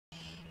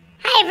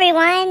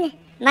everyone.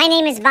 My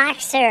name is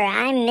Boxer.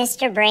 I'm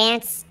Mr.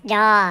 Brandt's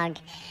dog.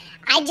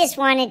 I just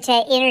wanted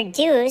to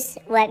introduce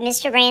what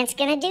Mr. Brandt's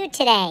going to do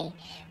today.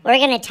 We're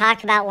going to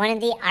talk about one of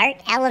the art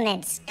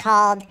elements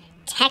called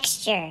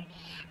texture.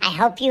 I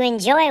hope you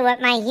enjoy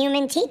what my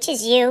human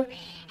teaches you.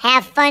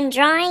 Have fun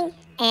drawing,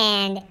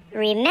 and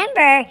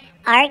remember,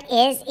 art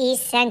is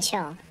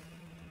essential.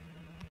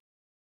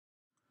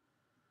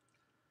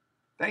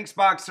 Thanks,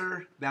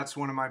 Boxer. That's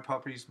one of my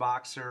puppies,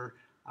 Boxer.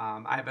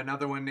 I have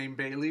another one named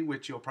Bailey,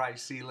 which you'll probably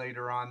see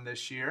later on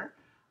this year.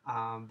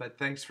 But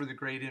thanks for the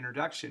great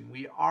introduction.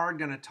 We are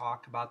going to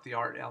talk about the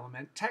art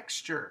element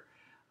texture.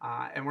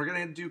 And we're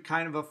going to do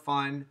kind of a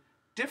fun,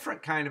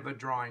 different kind of a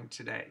drawing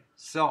today.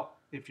 So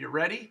if you're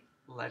ready,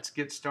 let's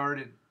get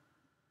started.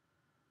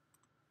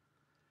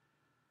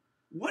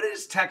 What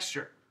is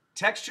texture?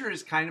 Texture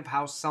is kind of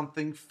how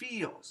something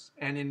feels.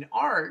 And in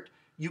art,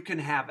 you can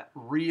have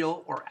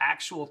real or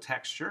actual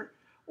texture,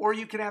 or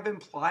you can have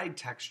implied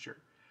texture.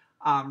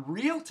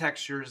 Real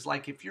texture is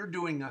like if you're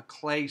doing a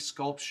clay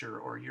sculpture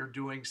or you're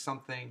doing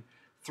something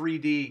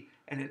 3D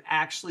and it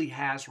actually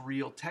has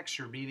real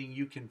texture, meaning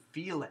you can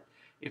feel it.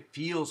 It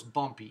feels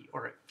bumpy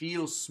or it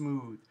feels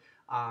smooth.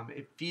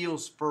 It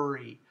feels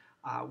furry,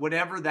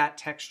 whatever that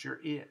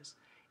texture is.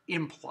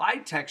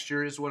 Implied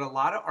texture is what a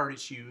lot of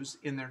artists use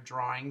in their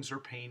drawings or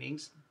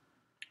paintings,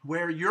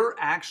 where you're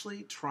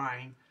actually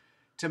trying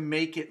to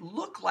make it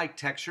look like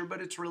texture,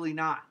 but it's really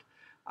not.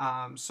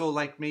 So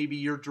like maybe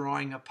you're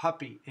drawing a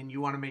puppy and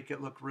you want to make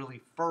it look really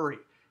furry.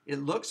 It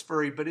looks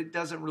furry, but it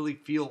doesn't really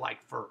feel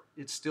like fur.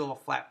 It's still a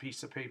flat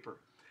piece of paper.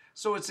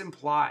 So it's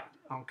implied,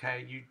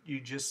 okay? You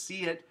just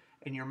see it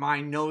and your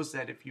mind knows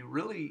that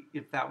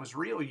if that was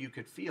real, you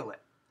could feel it.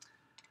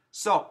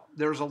 So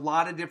there's a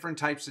lot of different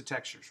types of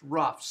textures: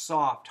 rough,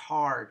 soft,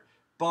 hard,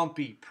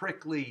 bumpy,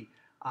 prickly,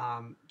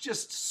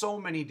 just so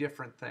many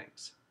different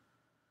things.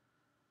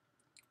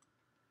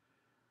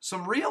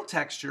 Some real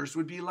textures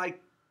would be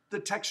like the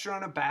texture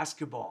on a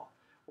basketball,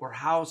 or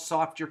how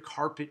soft your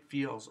carpet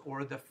feels,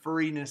 or the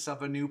furriness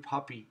of a new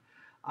puppy.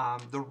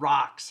 The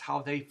rocks,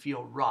 how they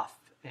feel rough,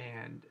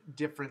 and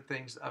different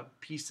things. A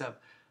piece of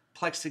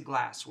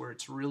plexiglass where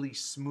it's really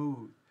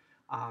smooth.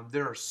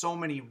 There are so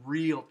many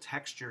real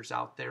textures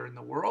out there in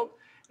the world,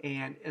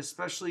 and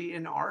especially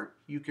in art,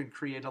 you can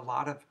create a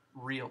lot of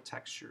real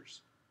textures.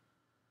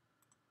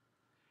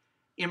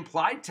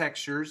 Implied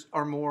textures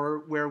are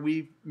more where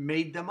we've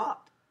made them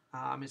up.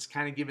 It's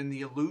kind of given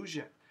the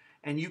illusion.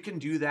 And you can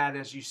do that,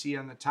 as you see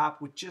on the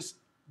top, with just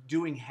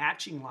doing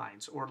hatching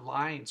lines or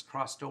lines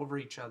crossed over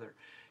each other.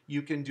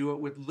 You can do it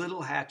with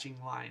little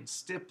hatching lines,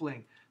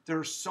 stippling. There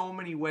are so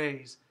many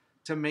ways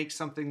to make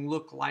something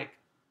look like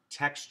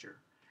texture.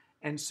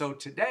 And so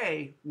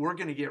today, we're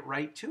going to get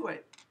right to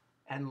it,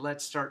 and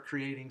let's start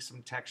creating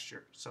some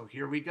texture. So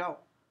here we go.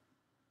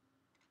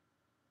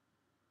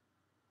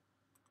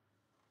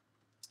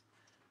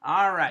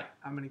 All right,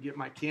 I'm going to get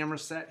my camera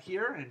set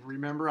here, and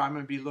remember, I'm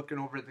going to be looking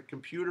over at the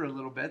computer a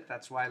little bit.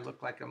 That's why I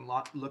look like I'm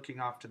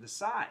looking off to the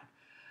side.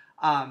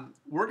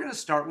 We're going to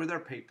start with our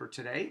paper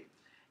today,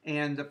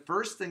 and the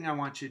first thing I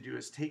want you to do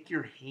is take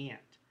your hand,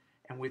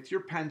 and with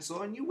your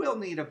pencil, and you will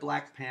need a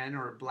black pen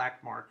or a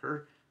black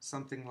marker,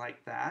 something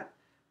like that,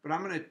 but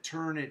I'm going to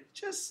turn it,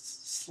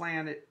 just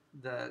slant it,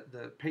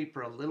 the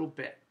paper a little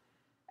bit,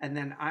 and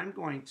then I'm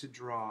going to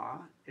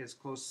draw as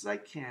close as I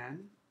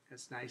can,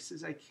 as nice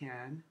as I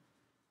can,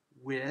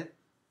 with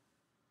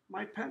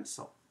my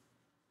pencil.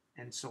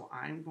 And so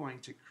I'm going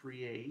to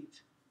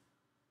create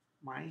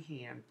my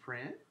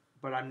handprint,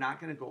 but I'm not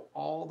going to go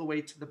all the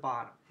way to the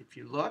bottom. If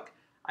you look,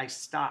 I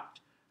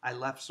stopped. I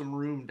left some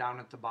room down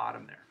at the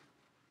bottom there.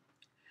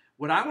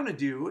 What I want to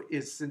do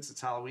is, since it's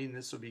Halloween,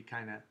 this will be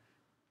kind of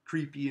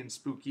creepy and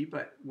spooky,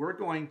 but we're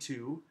going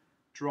to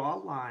draw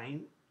a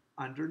line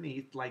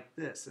underneath like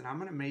this, and I'm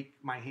going to make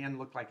my hand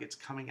look like it's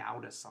coming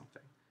out of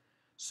something.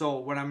 So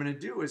what I'm going to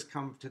do is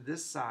come to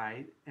this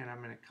side, and I'm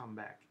going to come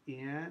back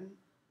in,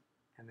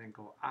 and then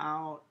go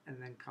out, and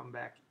then come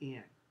back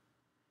in.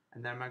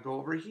 And then I'm going to go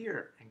over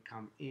here and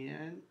come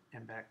in,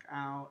 and back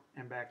out,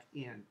 and back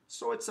in.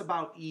 So it's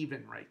about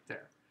even right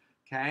there,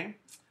 okay?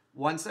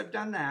 Once I've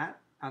done that,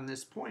 on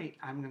this point,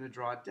 I'm going to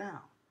draw it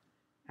down,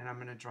 and I'm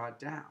going to draw it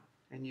down.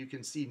 And you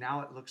can see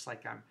now it looks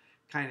like I'm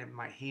kind of,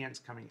 my hand's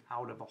coming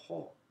out of a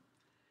hole.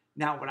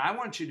 Now, what I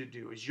want you to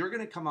do is you're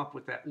going to come up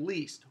with at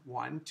least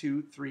 1,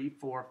 2, 3,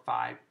 4,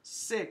 5,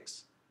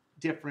 6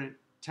 different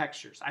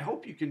textures. I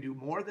hope you can do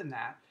more than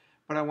that,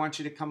 but I want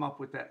you to come up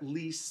with at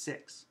least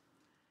 6.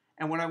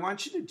 And what I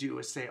want you to do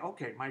is say,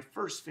 okay, my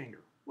first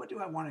finger, what do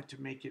I want it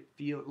to make it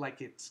feel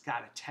like it's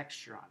got a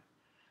texture on it?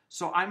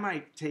 So I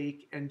might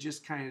take and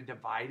just kind of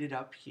divide it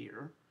up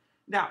here.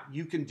 Now,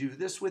 you can do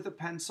this with a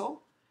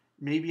pencil.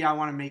 Maybe I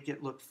want to make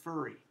it look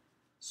furry.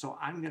 So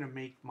I'm going to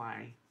make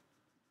my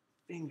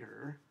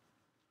finger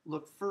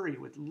look furry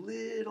with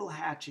little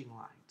hatching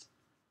lines,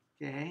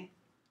 okay?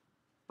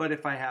 But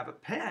if I have a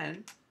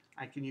pen,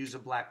 I can use a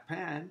black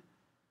pen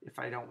if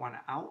I don't want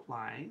to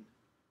outline,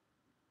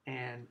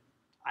 and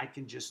I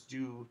can just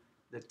do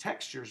the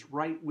textures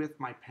right with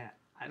my pen.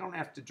 I don't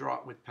have to draw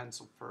it with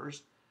pencil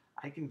first.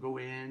 I can go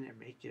in and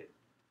make it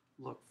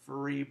look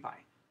furry by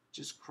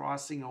just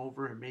crossing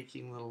over and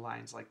making little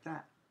lines like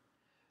that.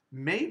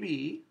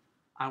 Maybe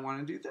I want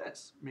to do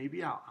this.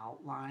 Maybe I'll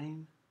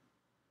outline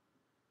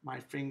my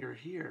finger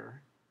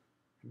here.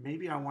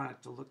 Maybe I want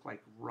it to look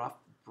like rough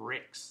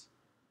bricks.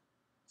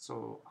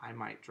 So I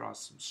might draw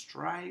some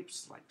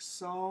stripes like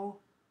so,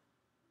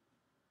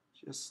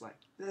 just like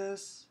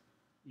this.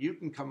 You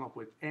can come up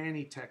with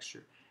any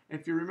texture. And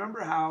if you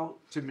remember how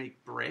to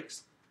make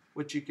bricks,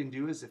 what you can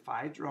do is if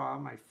I draw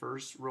my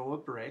first row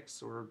of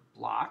bricks or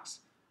blocks,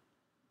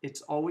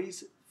 it's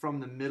always from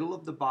the middle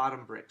of the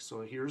bottom brick.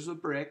 So here's a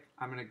brick,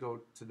 I'm going to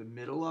go to the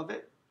middle of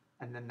it,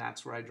 and then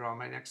that's where I draw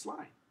my next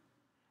line.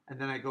 And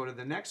then I go to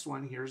the next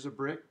one, here's a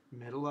brick,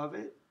 middle of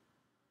it,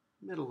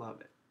 middle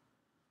of it.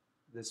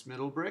 This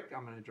middle brick,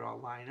 I'm going to draw a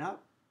line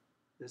up.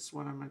 This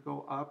one I'm going to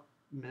go up,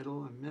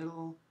 middle and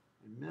middle,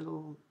 and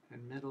middle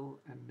and middle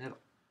and middle.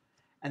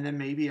 And then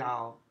maybe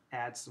I'll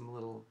add some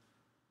little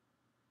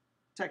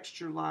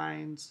texture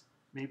lines.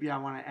 Maybe I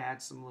want to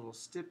add some little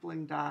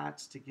stippling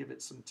dots to give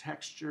it some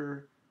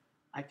texture.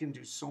 I can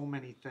do so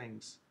many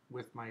things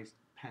with my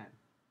pen,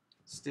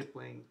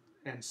 stippling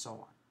and so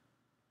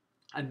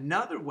on.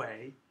 Another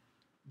way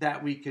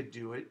that we could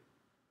do it,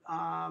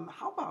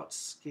 how about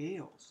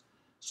scales?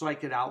 So I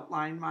could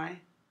outline my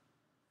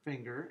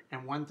finger,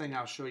 and one thing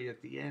I'll show you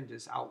at the end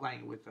is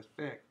outlining with a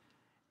thick,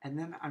 and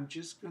then I'm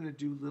just going to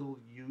do little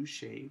U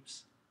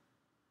shapes.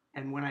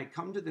 And when I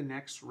come to the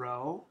next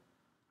row,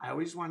 I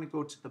always want to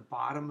go to the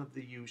bottom of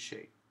the U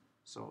shape.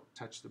 So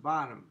touch the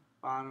bottom,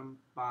 bottom,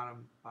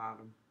 bottom,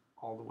 bottom,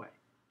 all the way.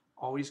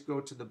 Always go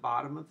to the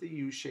bottom of the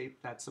U shape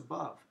that's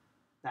above.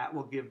 That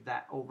will give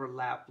that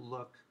overlap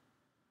look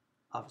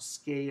of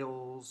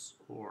scales,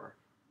 or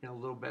in a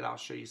little bit I'll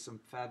show you some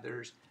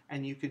feathers,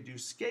 and you could do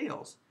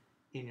scales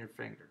in your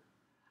finger.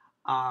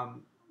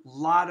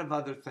 Lot of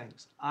other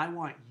things. I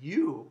want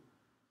you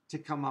to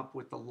come up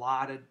with a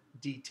lot of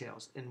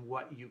details in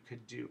what you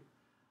could do.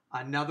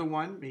 Another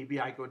one, maybe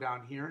I go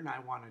down here and I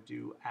want to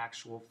do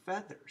actual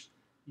feathers.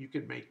 You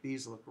could make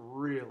these look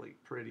really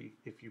pretty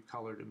if you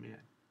colored them in.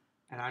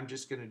 And I'm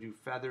just going to do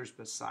feathers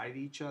beside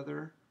each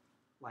other,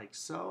 like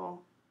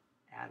so.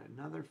 Add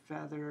another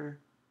feather,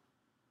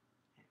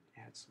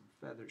 and add some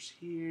feathers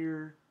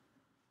here.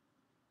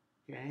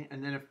 Okay,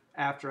 and then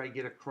after I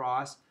get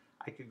across,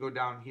 I could go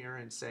down here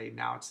and say,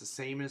 now it's the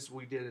same as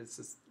we did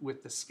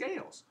with the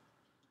scales.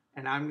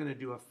 And I'm going to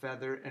do a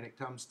feather, and it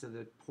comes to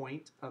the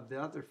point of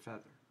the other feather,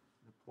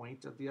 the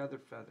point of the other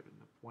feather, and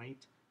the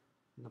point,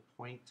 and the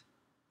point.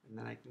 And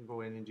then I can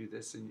go in and do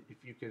this. And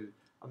if you could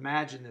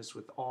imagine this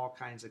with all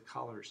kinds of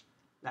colors,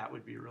 that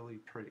would be really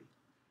pretty.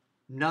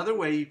 Another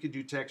way you could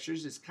do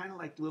textures is kind of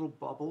like little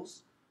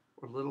bubbles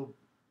or little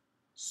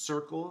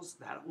circles.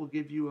 That will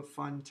give you a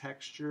fun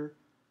texture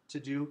to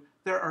do.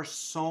 There are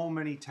so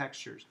many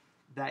textures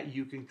that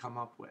you can come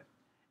up with.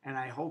 And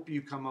I hope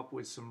you come up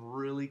with some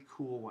really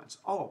cool ones.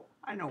 Oh,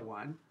 I know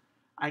one.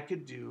 I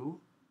could do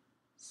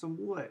some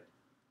wood.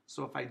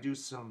 So if I do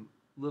some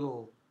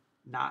little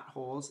knot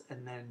holes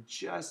and then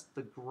just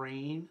the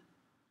grain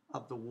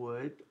of the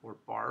wood or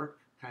bark,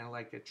 kind of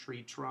like a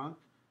tree trunk,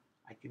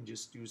 I can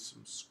just do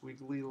some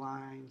squiggly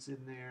lines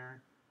in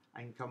there.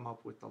 I can come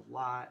up with a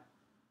lot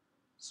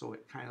so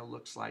it kind of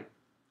looks like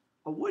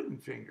a wooden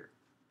finger.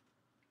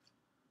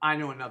 I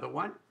know another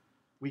one.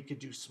 We could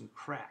do some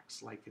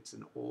cracks, like it's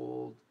an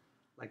old,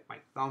 like my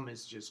thumb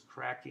is just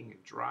cracking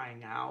and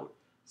drying out.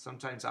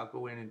 Sometimes I'll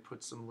go in and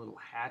put some little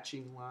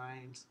hatching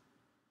lines,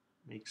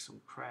 make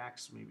some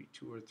cracks, maybe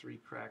 2 or 3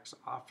 cracks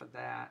off of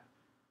that,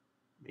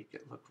 make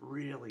it look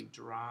really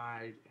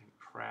dried and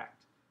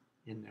cracked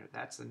in there.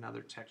 That's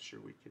another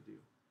texture we could do.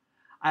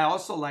 I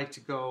also like to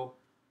go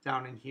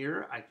down in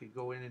here. I could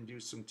go in and do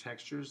some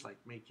textures, like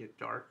make it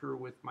darker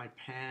with my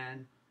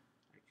pen.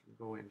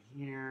 Go in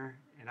here,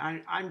 and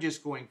I'm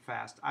just going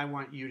fast. I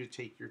want you to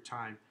take your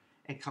time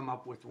and come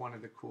up with one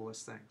of the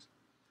coolest things.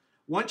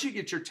 Once you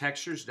get your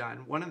textures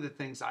done, one of the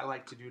things I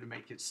like to do to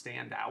make it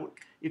stand out,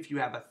 if you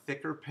have a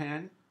thicker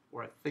pen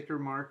or a thicker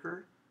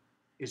marker,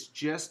 is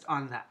just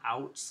on the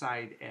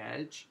outside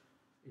edge,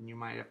 and you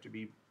might have to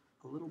be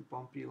a little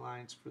bumpy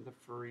lines for the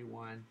furry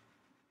one.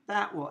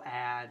 That will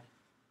add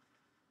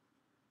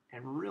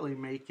and really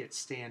make it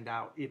stand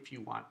out if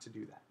you want to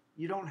do that.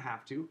 You don't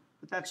have to,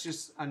 but that's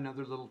just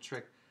another little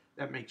trick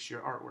that makes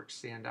your artwork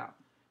stand out.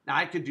 Now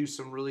I could do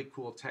some really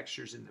cool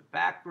textures in the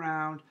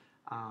background.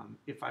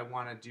 If I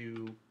want to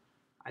do,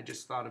 I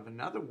just thought of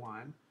another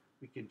one.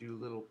 We could do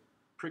little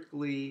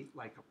prickly,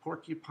 like a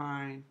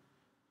porcupine,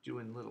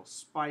 doing little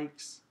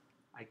spikes.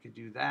 I could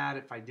do that.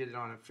 If I did it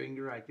on a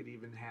finger, I could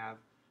even have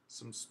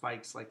some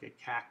spikes like a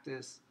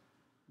cactus,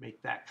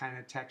 make that kind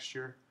of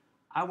texture.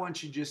 I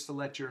want you just to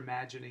let your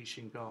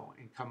imagination go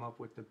and come up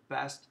with the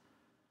best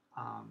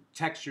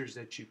textures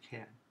that you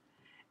can.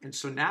 And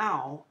so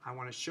now I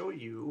want to show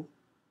you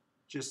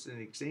just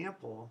an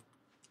example.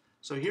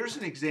 So here's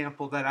an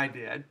example that I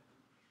did,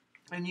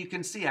 and you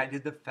can see I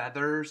did the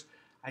feathers,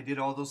 I did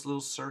all those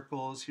little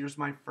circles. Here's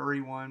my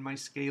furry one, my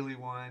scaly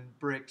one,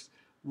 bricks,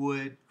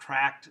 wood,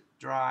 cracked,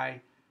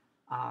 dry.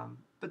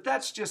 But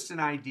that's just an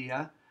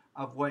idea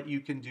of what you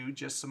can do,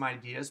 just some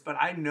ideas. But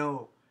I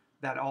know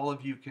that all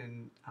of you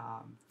can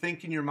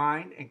think in your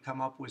mind and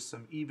come up with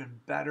some even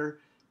better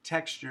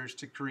textures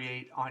to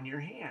create on your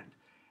hand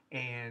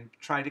and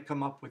try to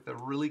come up with a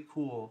really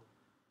cool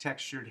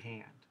textured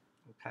hand.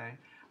 Okay?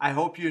 I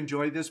hope you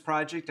enjoyed this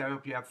project. I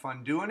hope you have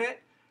fun doing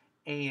it.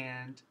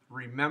 And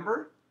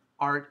remember,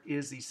 art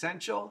is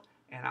essential,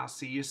 and I'll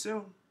see you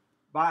soon.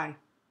 Bye.